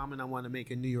Kentucky Common. I want to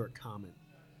make a New York Common."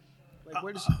 Like,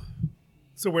 where does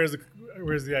So where's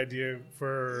the idea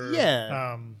for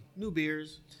new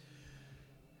beers?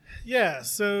 Yeah,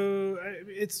 so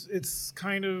it's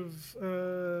kind of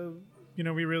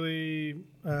we really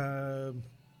at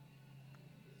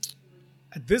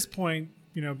this point,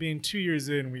 being 2 years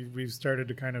in, we've started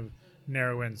to kind of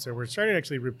narrow in. So we're starting to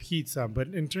actually repeat some. But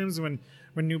in terms of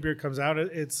when new beer comes out,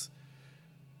 it's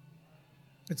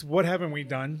what haven't we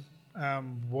done?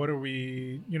 What are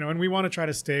we, and we want to try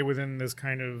to stay within this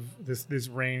kind of this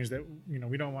range that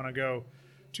we don't want to go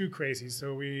too crazy.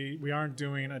 So we aren't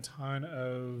doing a ton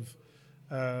of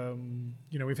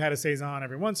we've had a saison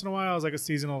every once in a while as like a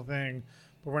seasonal thing,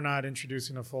 but we're not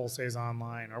introducing a full saison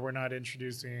line, or we're not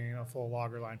introducing a full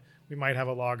lager line. We might have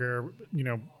a lager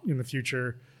in the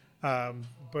future,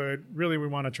 but really we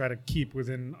want to try to keep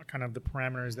within kind of the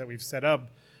parameters that we've set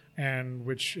up, and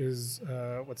which is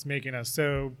what's making us.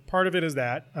 So part of it is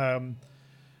that, and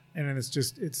then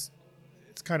it's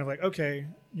kind of like, okay,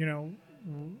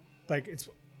 like it's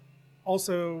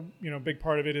also, a big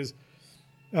part of it is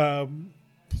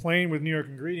playing with New York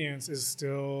ingredients is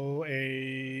still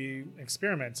a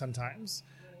experiment. Sometimes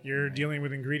you're dealing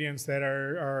with ingredients that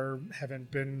haven't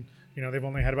been, they've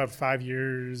only had about 5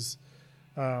 years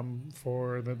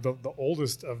for the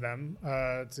oldest of them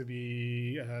to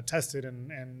be tested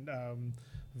and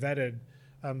vetted.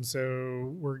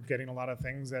 So we're getting a lot of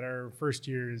things that are first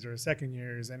years or second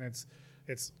years, and it's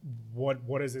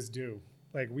what does this do?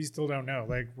 Like, we still don't know.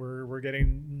 Like, we're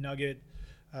getting nugget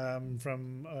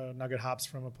from nugget hops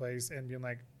from a place and being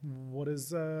like, what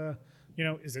is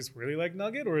is this really like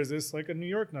nugget, or is this like a New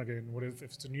York nugget? And what if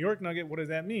it's a New York nugget? What does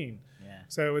that mean? Yeah.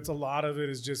 So it's a lot of it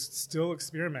is just still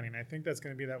experimenting. I think that's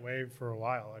going to be that way for a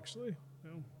while, actually.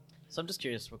 So I'm just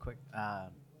curious, real quick. I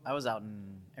was out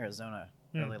in Arizona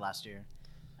early last year,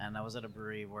 and I was at a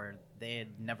brewery where they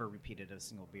had never repeated a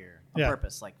single beer on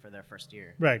purpose, like for their first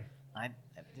year. Right. I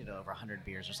did over 100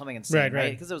 beers or something insane,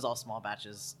 right? Because it was all small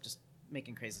batches, just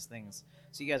making crazy things.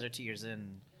 So you guys are 2 years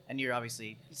in, and you're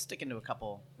obviously sticking to a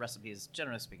couple recipes,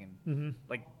 generally speaking. Mm-hmm.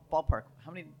 Like, ballpark,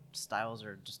 how many styles,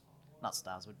 or just not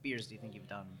styles, but beers do you think you've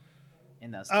done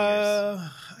in those 2 years? I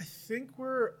think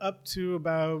we're up to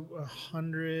about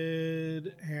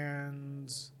 100, and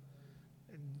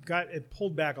it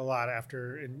pulled back a lot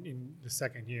after in the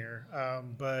second year.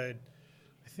 But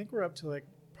I think we're up to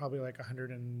probably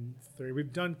 130.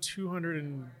 We've done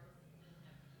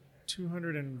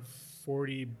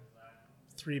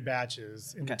 243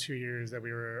 batches in the 2 years that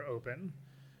we were open.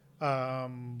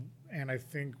 And I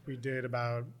think we did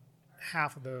about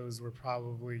half of those were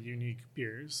probably unique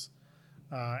beers.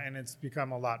 And it's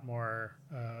become a lot more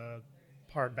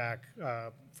pared back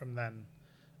from then.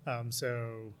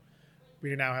 So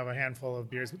we now have a handful of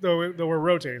beers, though we're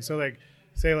rotating. So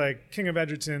say King of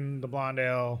Edgerton, the blonde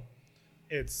ale,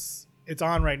 it's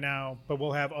on right now, but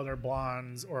we'll have other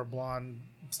blondes or blonde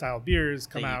style beers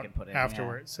come out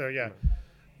afterwards. So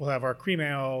we'll have our cream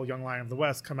ale, Young Lion of the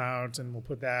West, come out, and we'll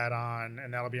put that on,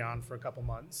 and that'll be on for a couple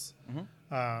months.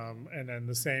 Mm-hmm. And then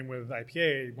the same with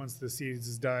IPA. Once the seeds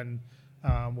is done,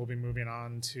 we'll be moving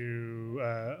on to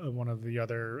one of the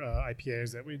other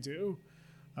IPAs that we do.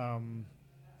 And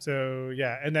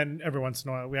then every once in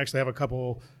a while, we actually have a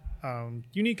couple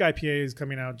unique IPAs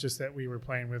coming out just that we were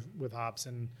playing with hops,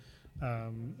 and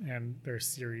their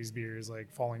series beers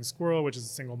like Falling Squirrel, which is a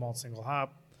single malt, single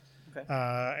hop,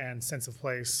 and Sense of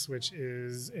Place, which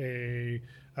is a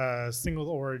single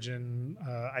origin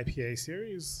IPA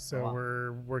series. So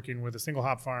we're working with a single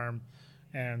hop farm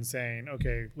and saying,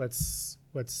 okay, let's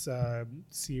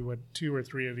see what 2 or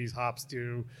 3 of these hops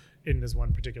do in this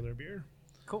one particular beer.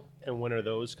 Cool. And when are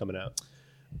those coming out?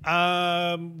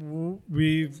 Both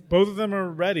of them are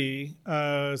ready.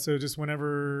 So just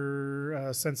whenever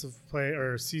Sense of Play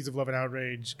or Seeds of Love and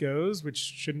Outrage goes, which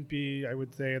shouldn't be, I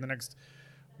would say, in the next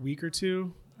week or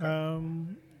two,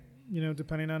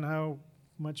 depending on how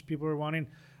much people are wanting,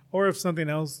 or if something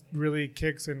else really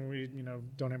kicks and we,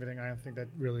 don't have anything, I think that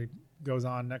really goes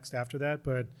on next after that.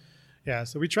 But yeah,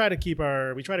 so we try to keep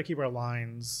our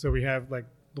lines. So we have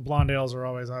the blonde ales are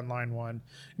always on line 1, and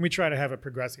we try to have it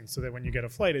progressing so that when you get a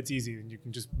flight, it's easy and you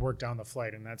can just work down the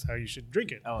flight, and that's how you should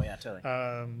drink it. Oh yeah, totally.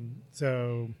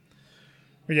 So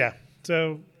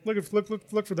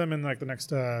look for them in the next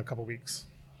couple weeks.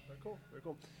 Very cool. Very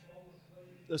cool.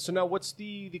 So now, what's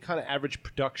the kind of average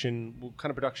production? What kind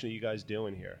of production are you guys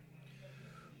doing here?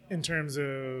 In terms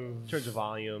of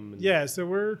volume? Yeah, so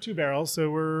we're 2 barrels, so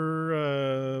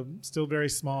we're still very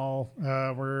small.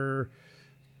 We're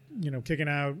kicking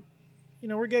out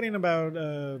we're getting about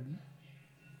we're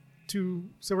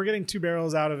getting 2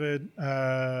 barrels out of it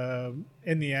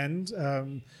in the end.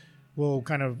 We'll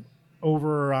kind of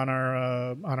over on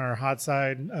our hot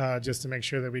side just to make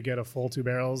sure that we get a full 2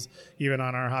 barrels even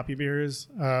on our hoppy beers.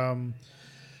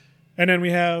 And then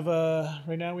we have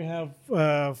right now we have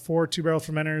 4 2-barrel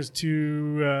fermenters,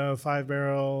 2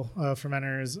 5-barrel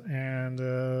fermenters, and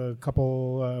a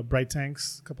couple bright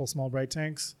tanks, a couple small bright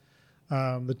tanks.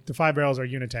 The 5 barrels are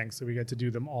unit tanks, so we get to do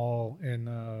them all in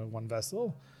one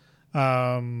vessel.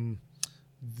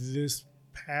 This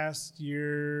past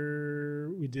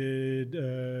year we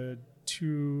did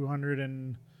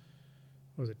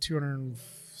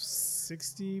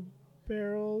 260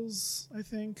 barrels, I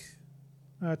think.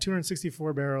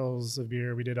 264 barrels of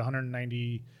beer. We did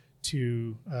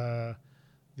 192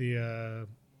 the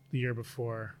year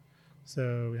before.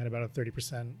 So we had about a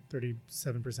 30%,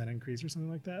 37% increase or something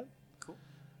like that. Cool.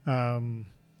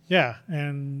 Yeah,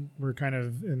 and we're kind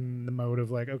of in the mode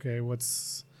of like, okay,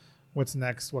 what's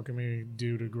next? What can we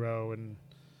do to grow and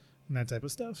that type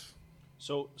of stuff?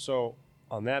 So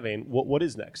on that vein, what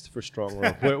is next for Strong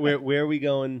Rope? where are we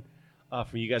going?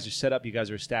 From you guys are set up, you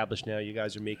guys are established now. You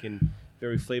guys are making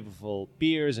very flavorful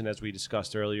beers, and as we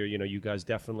discussed earlier, you guys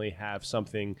definitely have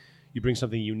something. You bring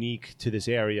something unique to this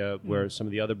area where some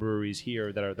of the other breweries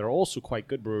here that are also quite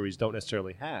good breweries don't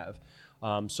necessarily have.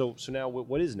 So now,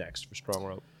 what is next for Strong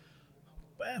Rope?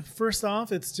 First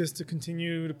off, it's just to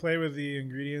continue to play with the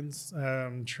ingredients,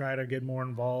 try to get more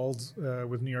involved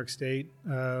with New York State,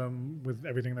 with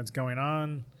everything that's going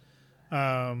on,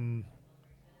 and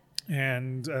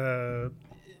kind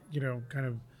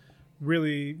of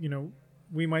really,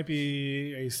 we might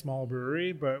be a small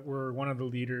brewery, but we're one of the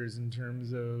leaders in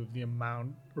terms of the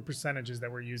amount or percentages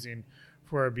that we're using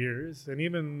for our beers. And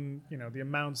even, the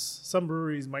amounts, some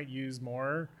breweries might use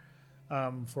more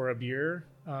for a beer,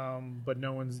 but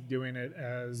no one's doing it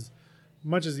as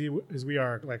much as we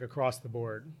are, like across the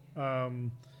board.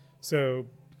 So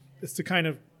it's to kind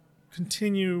of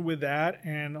continue with that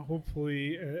and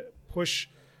hopefully push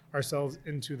ourselves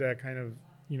into that kind of,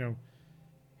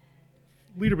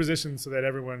 leader position so that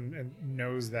everyone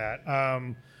knows that.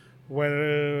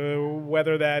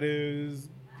 Whether that is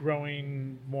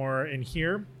growing more in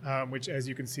here, which as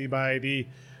you can see by the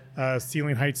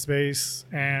ceiling height space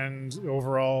and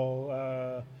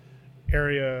overall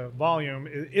area volume,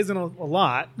 it isn't a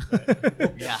lot.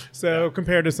 Yeah. So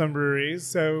compared to some breweries,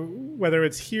 so whether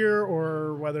it's here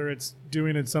or whether it's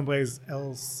doing it someplace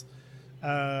else,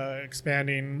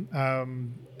 expanding,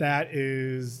 that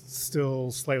is still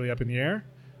slightly up in the air.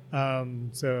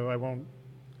 So I won't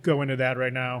go into that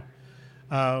right now.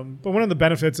 But one of the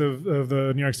benefits of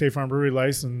the New York State Farm Brewery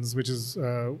license, which is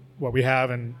what we have,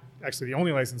 and actually the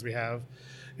only license we have,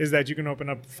 is that you can open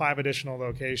up 5 additional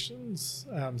locations,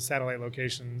 satellite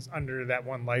locations under that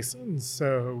one license.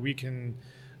 So we can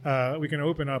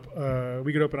open up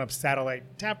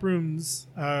satellite tap rooms.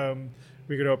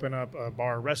 We could open up a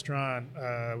bar, restaurant.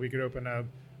 We could open up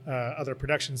other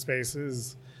production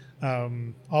spaces,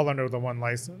 all under the one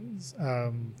license.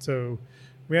 So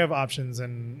we have options,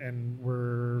 and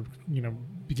we're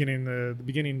beginning the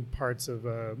beginning parts of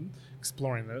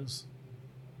exploring those.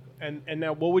 And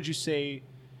now, what would you say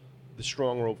the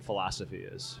Strong Rope philosophy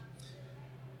is?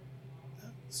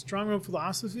 Strong Rope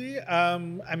philosophy?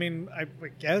 I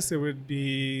guess it would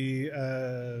be,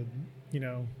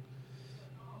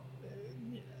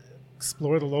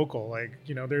 explore the local. Like,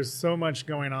 there's so much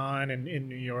going on in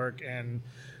New York and,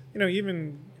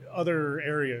 even other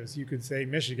areas, you could say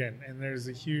Michigan, and there's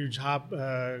a huge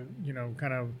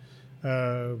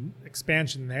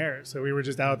expansion there. So we were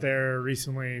just out there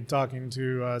recently talking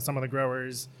to some of the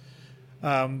growers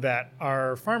that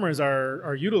our farmers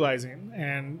are utilizing.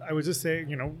 And I would just say,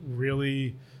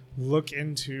 really look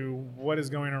into what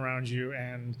is going around you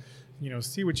and,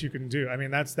 see what you can do. I mean,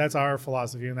 that's our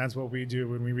philosophy, and that's what we do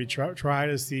when we try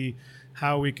to see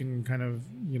how we can kind of,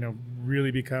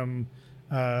 really become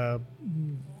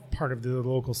part of the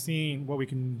local scene, what we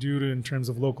can do in terms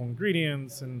of local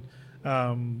ingredients. And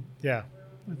I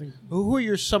think. Who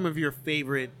are some of your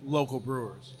favorite local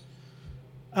brewers?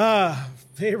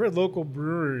 Favorite local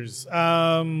brewers.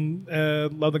 Love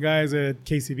the guys at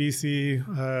KCBC.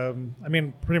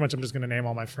 Pretty much I'm just going to name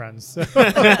all my friends. So,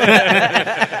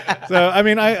 I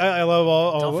love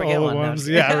all the ones.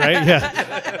 Yeah, right.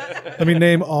 Yeah. Let me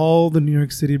name all the New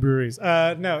York City breweries.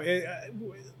 I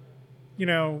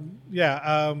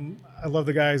love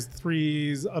the guys.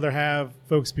 Threes, Other Half,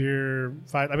 Folks Beer,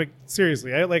 Five.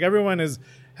 Seriously, everyone has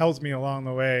helped me along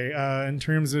the way in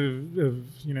terms of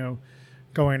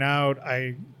going out.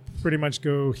 I pretty much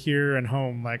go here and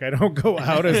home. Like I don't go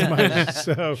out as much.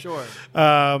 So Sure.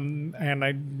 and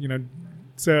I,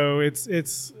 so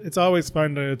it's always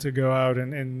fun to go out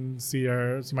and see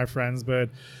my friends. But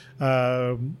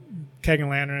Keg and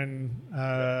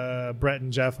Lantern, Brett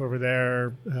and Jeff over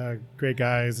there, great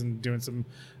guys and doing some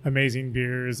amazing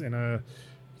beers in a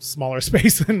smaller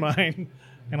space than mine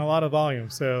and a lot of volume.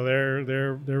 So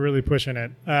they're really pushing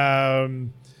it.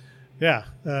 Yeah.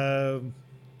 I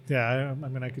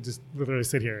mean, I could just literally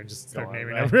sit here and just start on,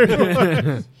 naming right?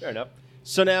 everyone. Fair enough.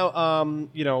 So now,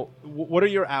 what are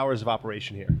your hours of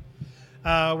operation here?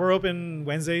 We're open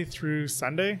Wednesday through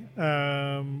Sunday.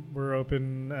 We're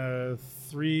open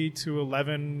 3 to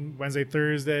 11 Wednesday,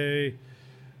 Thursday,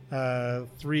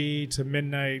 3 to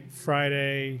midnight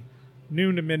Friday,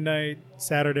 noon to midnight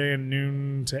Saturday, and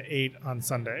noon to 8 on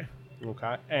Sunday.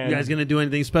 Okay. You And guys gonna do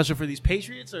anything special for these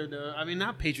Patriots or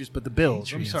not Patriots, but the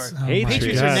Bills? I'm sorry, Hey,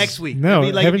 Patriots God. are next week. No, I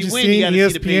mean, like, haven't if you win, seen gotta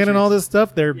see the ESPN and all Patriots. this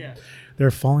stuff? They're Yeah. they're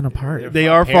falling apart. They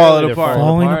are Apparently falling they're apart.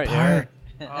 falling yeah. apart.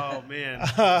 Oh man.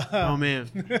 Oh man.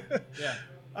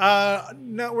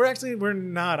 No, we're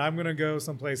not. I'm gonna go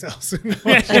someplace else.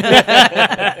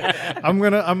 I'm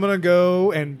gonna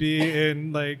go and be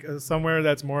in like somewhere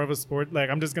that's more of a sport. Like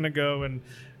I'm just gonna go and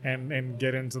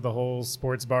get into the whole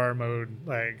sports bar mode.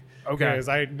 Like Okay. because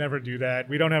I never do that.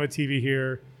 We don't have a TV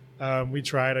here. We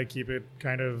try to keep it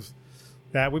kind of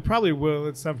that. We probably will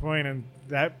at some point, and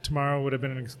that tomorrow would have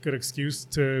been a good excuse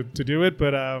to do it.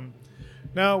 But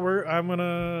no, I don't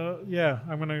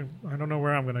know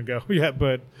where I'm gonna go yet,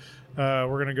 but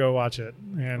we're gonna go watch it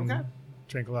and Okay.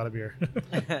 drink a lot of beer.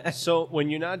 so when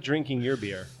you're not drinking your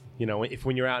beer,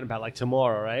 when you're out and about, like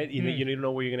tomorrow, right? You don't know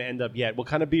where you're going to end up yet. What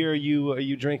kind of beer are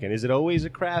you drinking? Is it always a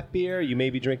craft beer? You may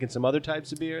be drinking some other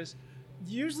types of beers.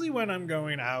 Usually when I'm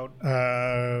going out,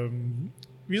 around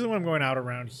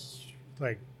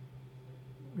like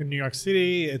in New York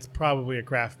City, it's probably a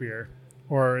craft beer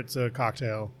or it's a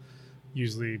cocktail,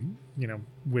 usually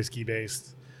whiskey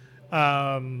based.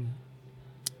 But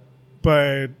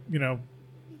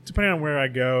depending on where I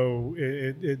go,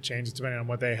 it changes depending on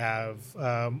what they have. We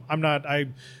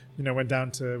went down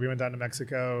to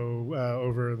Mexico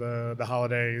over the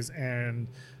holidays, and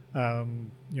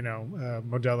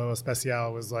Modelo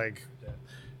Especial was like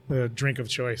the drink of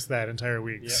choice that entire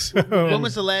week. Yeah. So, When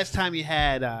was the last time you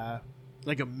had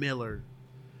like a Miller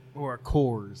or a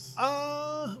Coors?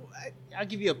 I'll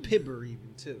give you a Pibber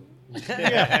even too.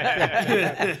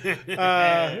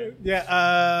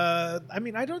 I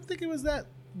mean, I don't think it was that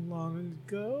long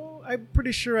ago. I'm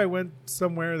pretty sure I went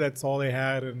somewhere that's all they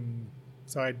had, and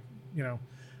so I'm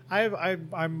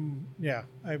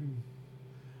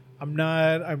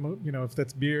if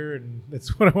that's beer and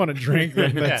that's what I want to drink,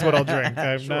 then that's what I'll drink.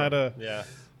 I'm Sure. not a Yeah.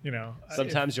 Sometimes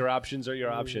Sometimes your options are your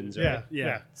options, right?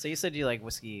 yeah. So you said you like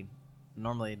whiskey.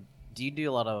 Normally, do you do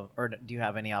a lot of, or do you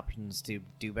have any options to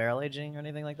do barrel aging or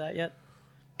anything like that yet?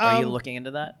 Are you looking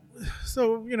into that?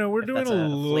 So we're If doing that's a a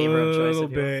flavor of choice, little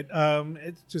if you will. bit.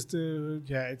 It just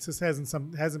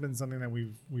hasn't been something that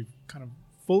we've kind of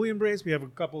fully embraced. We have a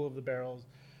couple of the barrels,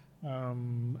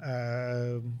 and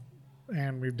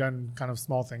we've done kind of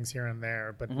small things here and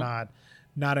there, but not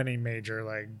any major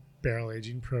like barrel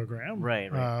aging program.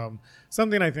 Right.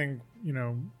 Something I think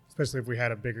especially if we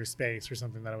had a bigger space or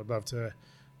something, that I would love to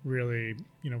really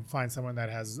find someone that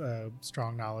has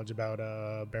strong knowledge about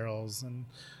barrels, and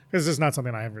because it's not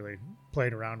something I have really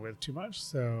played around with too much.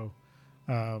 So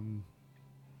I'm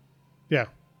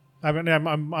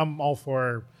all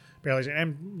for barrel aging,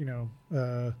 and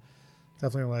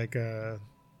definitely like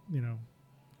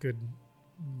good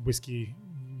whiskey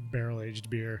barrel aged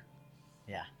beer.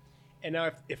 Yeah. And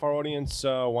now, if our audience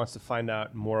wants to find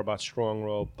out more about Strong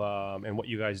Rope and what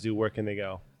you guys do, where can they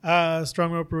go?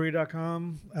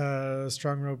 StrongRopeBrewery.com,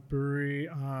 Strong Rope Brewery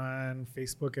on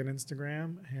Facebook and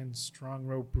Instagram, and Strong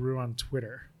Rope Brew on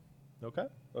Twitter. Okay.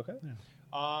 Yeah.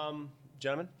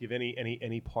 Gentlemen, do you have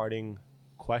any parting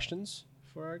questions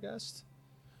for our guest?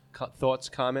 Thoughts,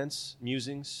 comments,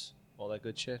 musings, all that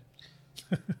good shit?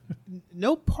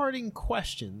 No parting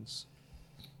questions.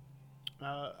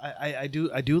 I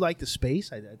do like the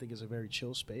space. I think it's a very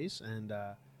chill space, and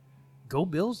go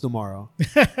Bills tomorrow.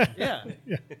 Yeah.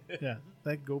 Yeah,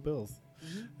 like go Bills.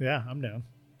 Yeah, I'm down.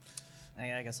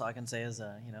 I guess all I can say is,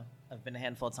 I've been a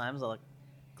handful of times. I'm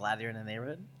glad you're in the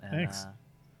neighborhood. And, Thanks.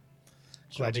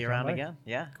 Sure Glad be you come around by. again.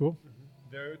 Yeah. Cool.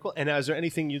 Very cool. And is there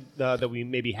anything that we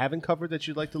maybe haven't covered that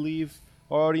you'd like to leave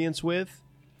our audience with?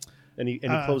 Any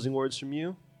closing words from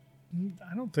you?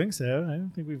 I don't think so. I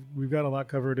don't think we've got a lot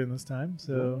covered in this time.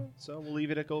 So So we'll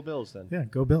leave it at Go Bills then. yeah,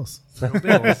 go Bills. Go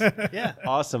Bills. Yeah.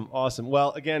 Awesome.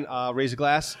 Well, again, raise a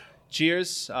glass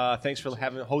cheers. Thanks for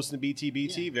hosting the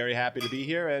BTBT. Very happy to be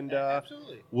here, and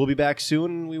Absolutely. we'll be back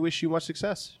soon. We wish you much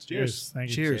success. Cheers. Thank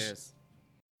you. Cheers.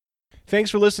 Thanks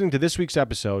for listening to this week's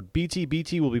episode.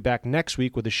 BTBT will be back next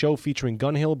week with a show featuring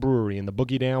Gun Hill Brewery in the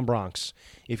Boogie Down Bronx.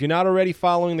 If you're not already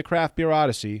following the Craft Beer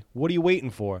Odyssey, what are you waiting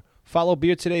for? Follow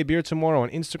Beer Today, Beer Tomorrow on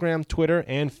Instagram, Twitter,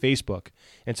 and Facebook.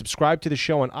 And subscribe to the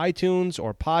show on iTunes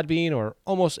or Podbean or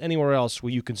almost anywhere else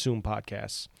where you consume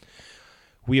podcasts.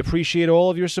 We appreciate all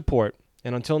of your support.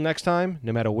 And until next time,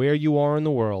 no matter where you are in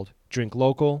the world, drink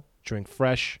local, drink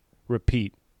fresh,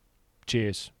 repeat.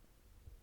 Cheers.